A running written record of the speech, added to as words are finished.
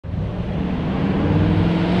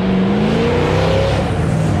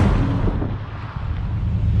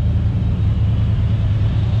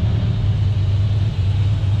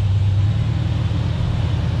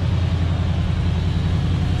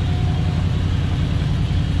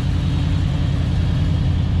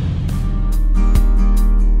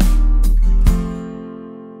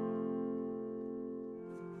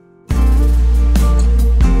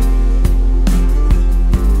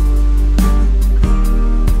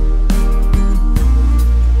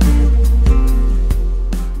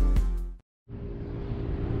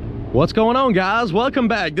What's going on, guys? Welcome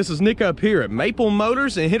back. This is Nick up here at Maple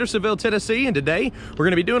Motors in Hendersonville, Tennessee, and today we're going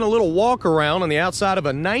to be doing a little walk around on the outside of a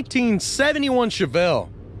 1971 Chevelle.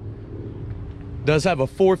 Does have a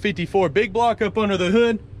 454 big block up under the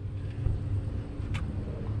hood.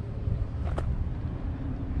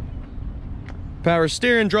 Power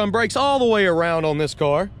steering, drum brakes all the way around on this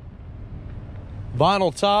car.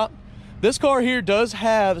 Vinyl top. This car here does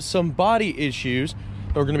have some body issues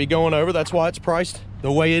that we're going to be going over. That's why it's priced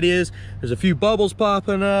the way it is. There's a few bubbles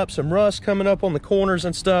popping up, some rust coming up on the corners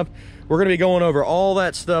and stuff. We're going to be going over all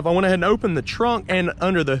that stuff. I went ahead and opened the trunk and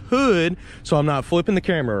under the hood so I'm not flipping the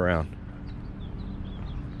camera around.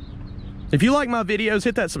 If you like my videos,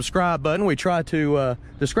 hit that subscribe button. We try to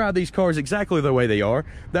describe these cars exactly the way they are.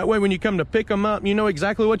 That way when you come to pick them up, you know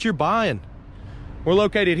exactly what you're buying. We're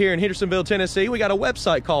located here in Hendersonville, Tennessee. We got a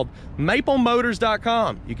website called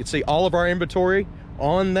maplemotors.com. You can see all of our inventory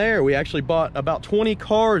on there. We actually bought about 20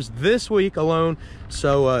 cars this week alone,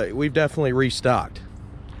 so we've definitely restocked.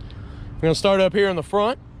 We're going to start up here in the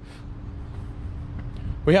front.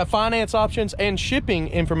 We have finance options and shipping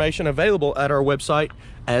information available at our website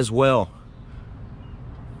as well.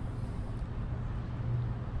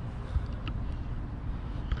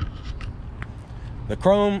 The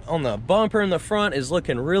chrome on the bumper in the front is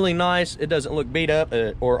looking really nice. It doesn't look beat up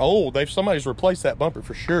or old. Somebody's replaced that bumper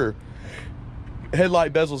for sure.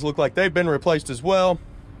 Headlight bezels look like they've been replaced as well.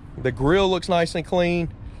 The grille looks nice and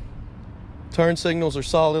clean. Turn signals are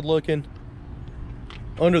solid looking.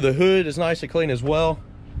 Under the hood is nice and clean as well.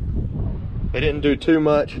 They didn't do too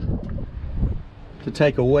much to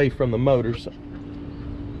take away from the motors.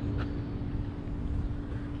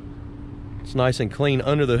 It's nice and clean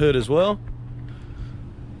under the hood as well.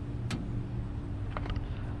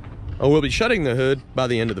 Oh, we'll be shutting the hood by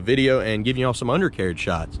the end of the video and giving you all some undercarriage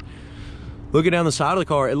shots. Looking down the side of the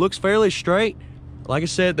car, it looks fairly straight. Like I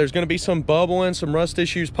said, there's going to be some bubbling, some rust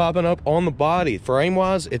issues popping up on the body.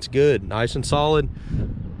 Frame-wise, it's good, nice and solid.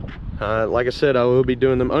 Like I said, I will be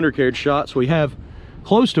doing them undercarriage shots. We have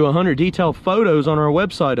close to 100 detailed photos on our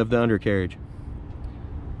website of the undercarriage.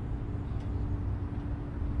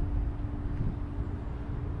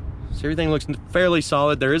 So everything looks fairly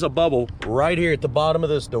solid. There is a bubble right here at the bottom of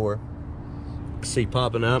this door. See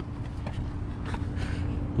popping up.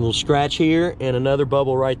 A little scratch here and another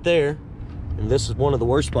bubble right there. And this is one of the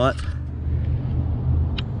worst spots.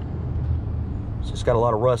 So it's got a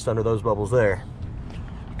lot of rust under those bubbles there.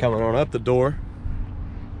 Coming on up the door,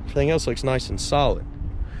 everything else looks nice and solid.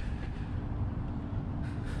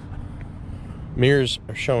 Mirrors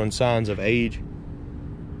are showing signs of age.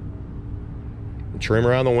 The trim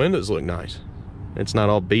around the windows look nice. It's not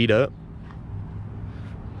all beat up.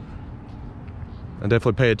 I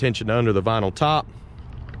definitely pay attention to under the vinyl top.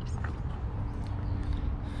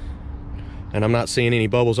 And I'm not seeing any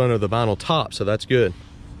bubbles under the vinyl top, so that's good.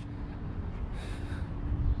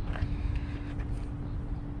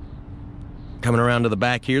 Coming around to the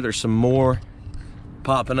back here, there's some more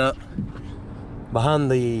popping up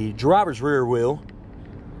behind the driver's rear wheel.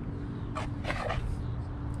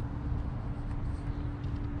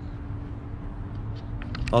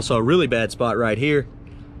 Also a really bad spot right here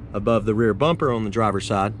above the rear bumper on the driver's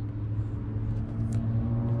side.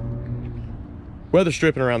 Weather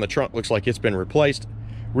stripping around the trunk looks like it's been replaced.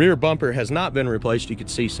 Rear bumper has not been replaced. You can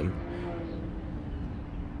see some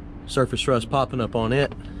surface rust popping up on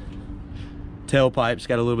it. Tailpipes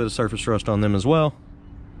got a little bit of surface rust on them as well.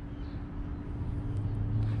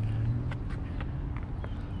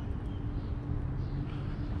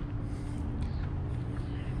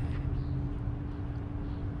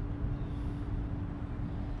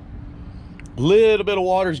 Little bit of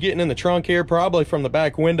water's getting in the trunk here, probably from the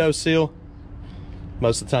back window sill.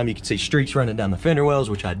 Most of the time you can see streaks running down the fender wells,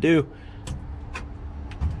 which I do.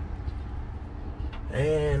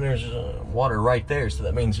 And there's water right there, so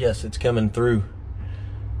that means, yes, it's coming through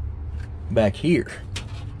back here.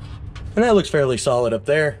 And that looks fairly solid up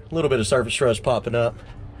there. A little bit of surface rust popping up.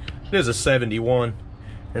 It is a 71,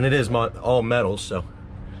 and it is all metals, so.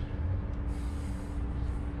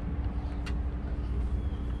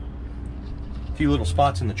 A few little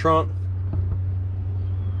spots in the trunk.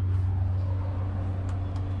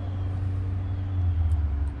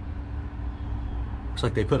 Looks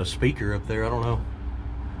like they put a speaker up there. I don't know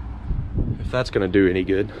if that's gonna do any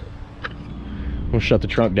good. We'll shut the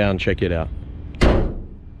trunk down and check it out.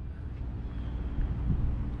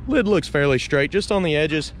 Lid looks fairly straight, just on the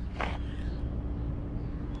edges.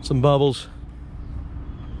 Some bubbles.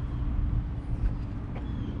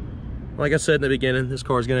 Like I said in the beginning, this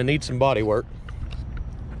car is gonna need some body work.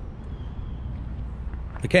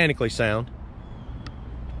 Mechanically sound.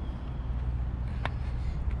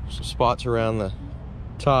 Some spots around the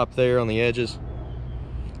top there on the edges.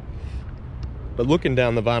 But looking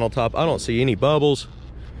down the vinyl top, I don't see any bubbles.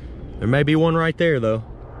 There may be one right there though.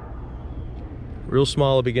 Real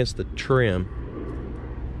small up against the trim.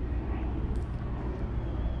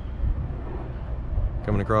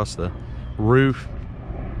 Coming across the roof.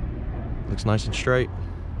 Looks nice and straight.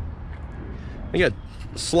 We got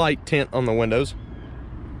slight tint on the windows.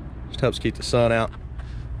 Just helps keep the sun out.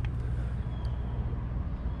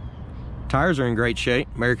 Tires are in great shape,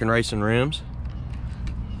 American Racing rims.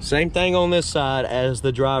 Same thing on this side as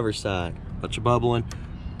the driver's side. Bunch of bubbling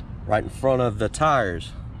right in front of the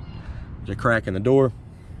tires. There's a crack in the door.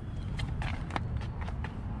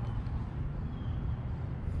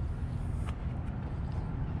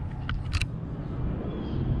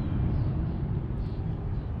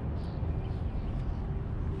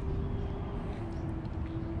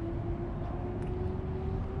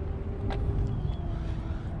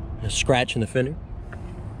 A scratch in the fender.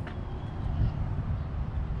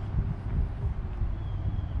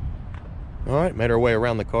 All right, made our way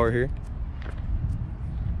around the car here.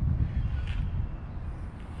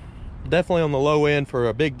 Definitely on the low end for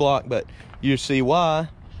a big block, but you see why,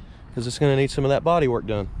 because it's going to need some of that body work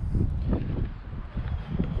done.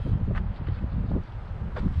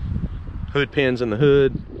 Hood pins in the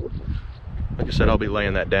hood. Like I said, I'll be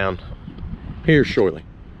laying that down here shortly.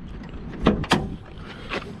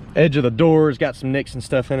 Edge of the door's got some nicks and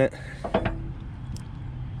stuff in it.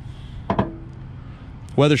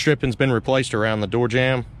 Weather stripping's been replaced around the door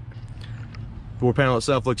jamb. Door panel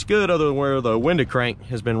itself looks good, other than where the window crank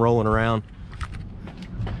has been rolling around.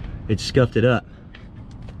 It's scuffed it up.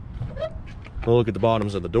 We'll look at the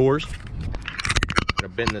bottoms of the doors. I'm gonna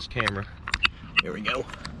bend this camera. Here we go.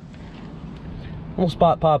 Little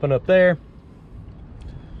spot popping up there.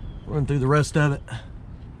 Run through the rest of it.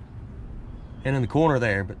 And in the corner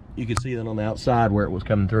there, but you can see that on the outside where it was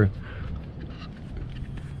coming through.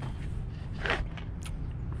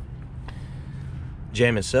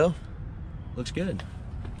 Jamb itself looks good.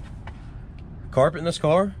 Carpet in this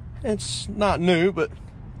car, it's not new, but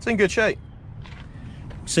it's in good shape.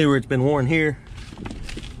 See where it's been worn here.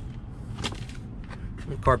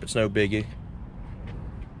 The carpet's no biggie.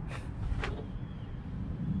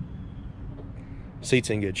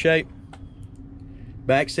 Seat's in good shape.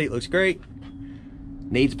 Back seat looks great.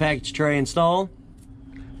 Needs package tray installed.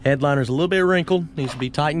 Headliner's a little bit wrinkled, needs to be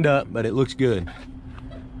tightened up, but it looks good.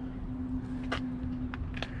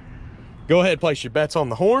 Go ahead, place your bets on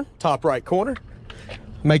the horn, top right corner.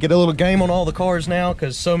 Make it a little game on all the cars now,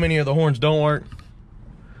 because so many of the horns don't work.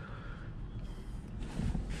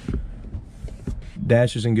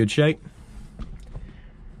 Dash is in good shape.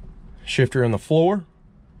 Shifter on the floor.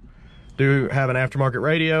 Do have an aftermarket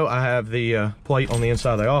radio. I have the plate on the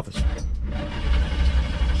inside of the office.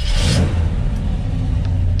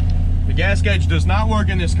 The gas gauge does not work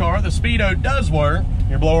in this car. The speedo does work.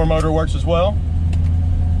 Your blower motor works as well.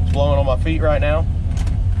 It's blowing on my feet right now.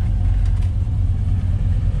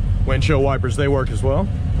 Windshield wipers, they work as well.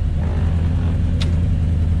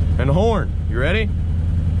 And the horn, you ready?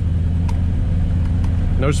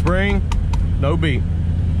 No spring, no beep.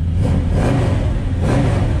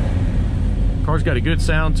 Car's got a good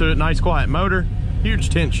sound to it, nice quiet motor. Huge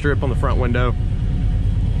tint strip on the front window.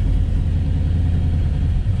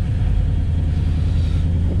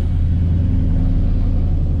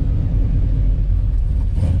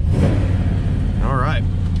 All right.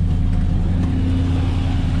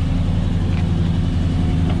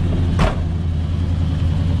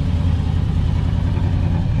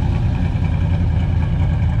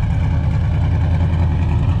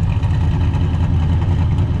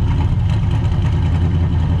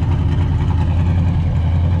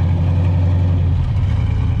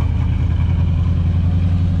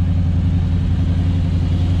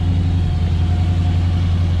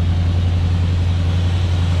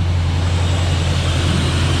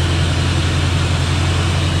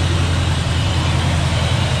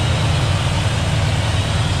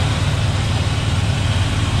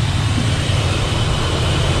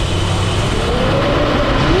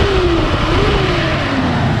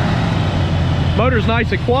 Motor's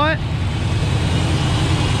nice and quiet.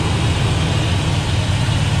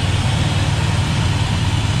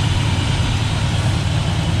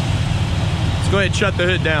 Let's go ahead and shut the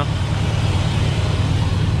hood down.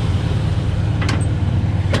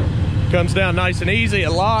 Comes down nice and easy, it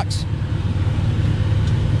locks.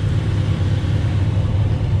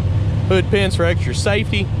 Hood pins for extra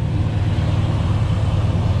safety.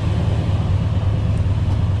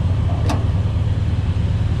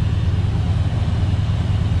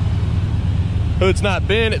 Hood's not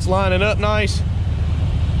bent, it's lining up nice.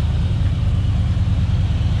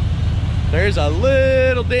 There's a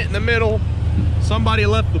little dent in the middle. Somebody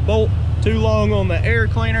left the bolt too long on the air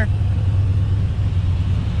cleaner,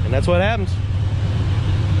 and that's what happens.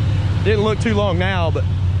 Didn't look too long now, but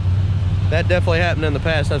that definitely happened in the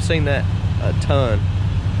past. I've seen that a ton.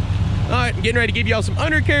 All right, I'm getting ready to give y'all some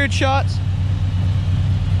undercarriage shots.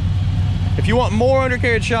 If you want more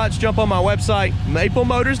undercarriage shots, jump on my website,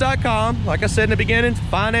 maplemotors.com. Like I said in the beginning,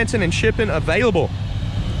 financing and shipping available.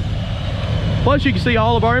 Plus, you can see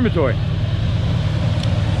all of our inventory.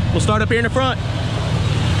 We'll start up here in the front.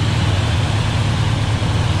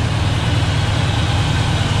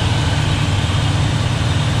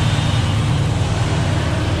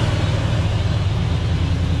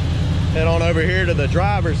 Head on over here to the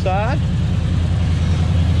driver's side.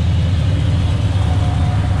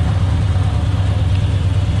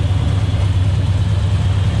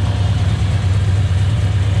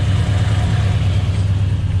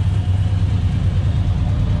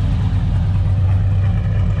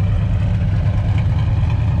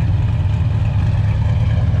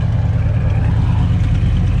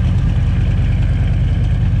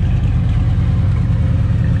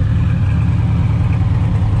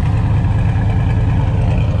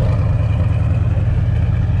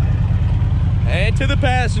 To the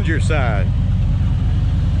passenger side.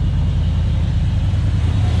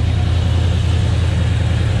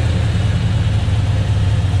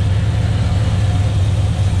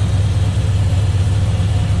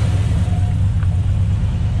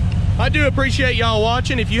 I do appreciate y'all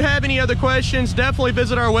watching. If you have any other questions, definitely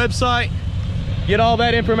visit our website. Get all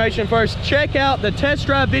that information first. Check out the test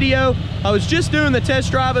drive video. I was just doing the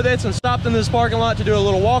test drive of this and stopped in this parking lot to do a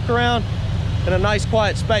little walk around in a nice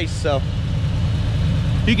quiet space. So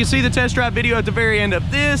you can see the test drive video at the very end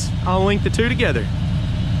of this. I'll link the two together.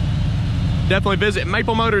 Definitely visit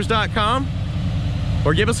maplemotors.com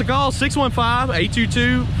or give us a call,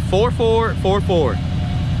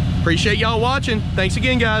 615-822-4444. Appreciate y'all watching. Thanks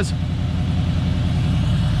again, guys.